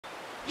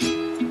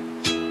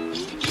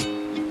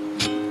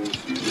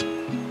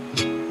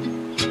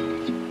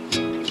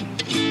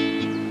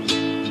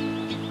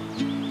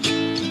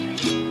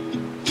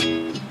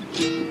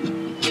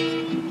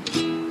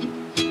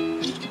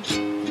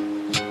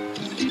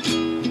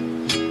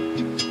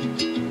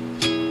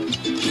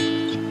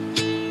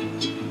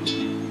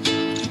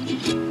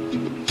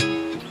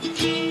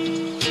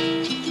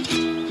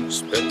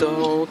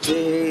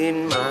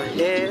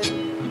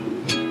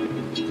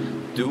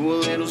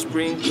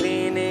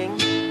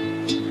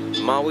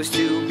I'm always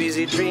too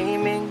busy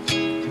dreaming.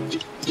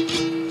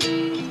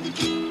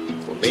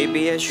 Or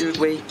maybe I should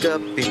wake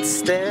up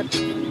instead.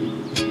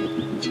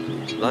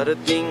 A lot of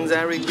things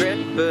I regret,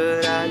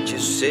 but I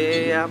just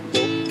say I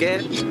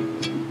forget.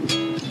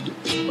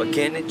 Why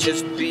can't it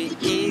just be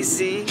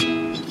easy?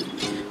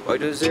 Why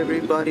does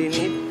everybody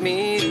need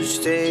me to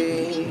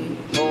stay?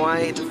 Oh, I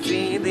hate the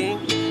feeling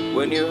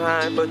when you're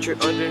high but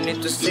you're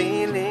underneath the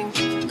ceiling.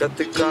 Got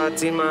the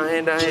cards in my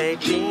hand, I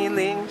hate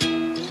dealing.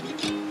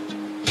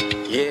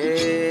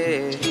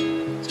 Yeah.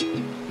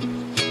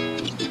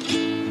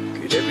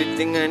 Get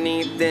everything I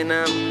need, then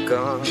I'm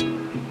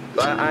gone.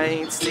 But I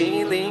ain't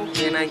stealing,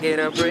 can I get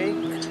a break?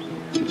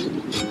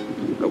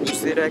 I wish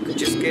that I could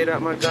just get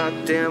out my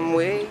goddamn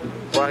way.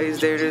 Why is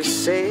there to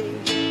say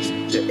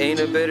there ain't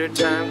a better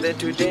time than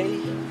today?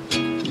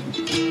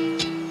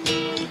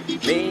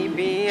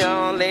 Maybe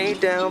I'll lay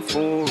down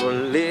for a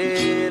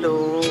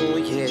little,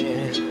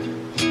 yeah.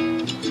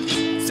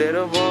 Instead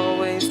of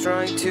always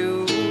trying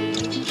to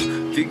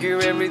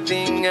figure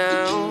everything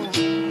out,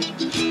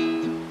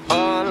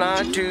 all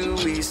I do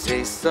is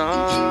say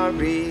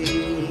sorry.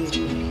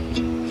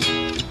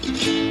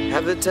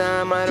 Half the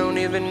time I don't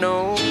even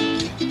know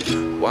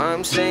why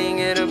I'm saying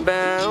it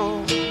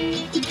about.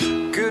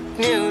 Good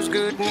news,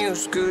 good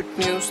news, good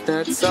news,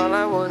 that's all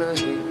I wanna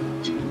hear.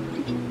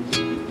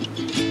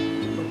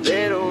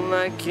 They don't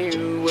like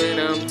you when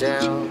I'm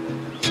down.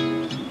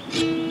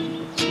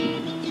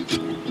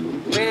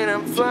 When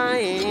I'm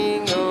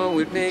flying, oh,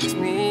 it makes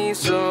me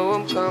so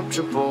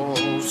uncomfortable,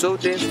 so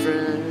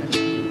different.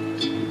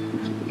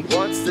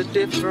 What's the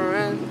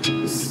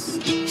difference?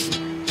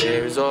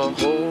 There's a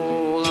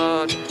whole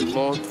lot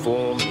more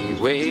for me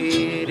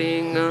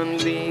waiting on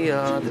the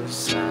other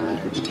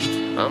side.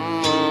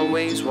 I'm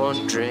always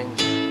wondering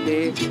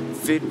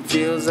if it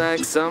feels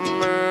like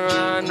summer.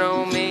 I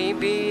know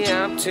maybe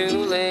I'm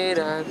too late.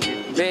 I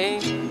could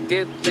make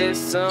it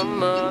this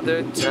some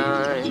other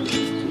time.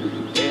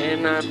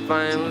 And I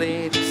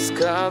finally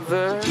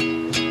discover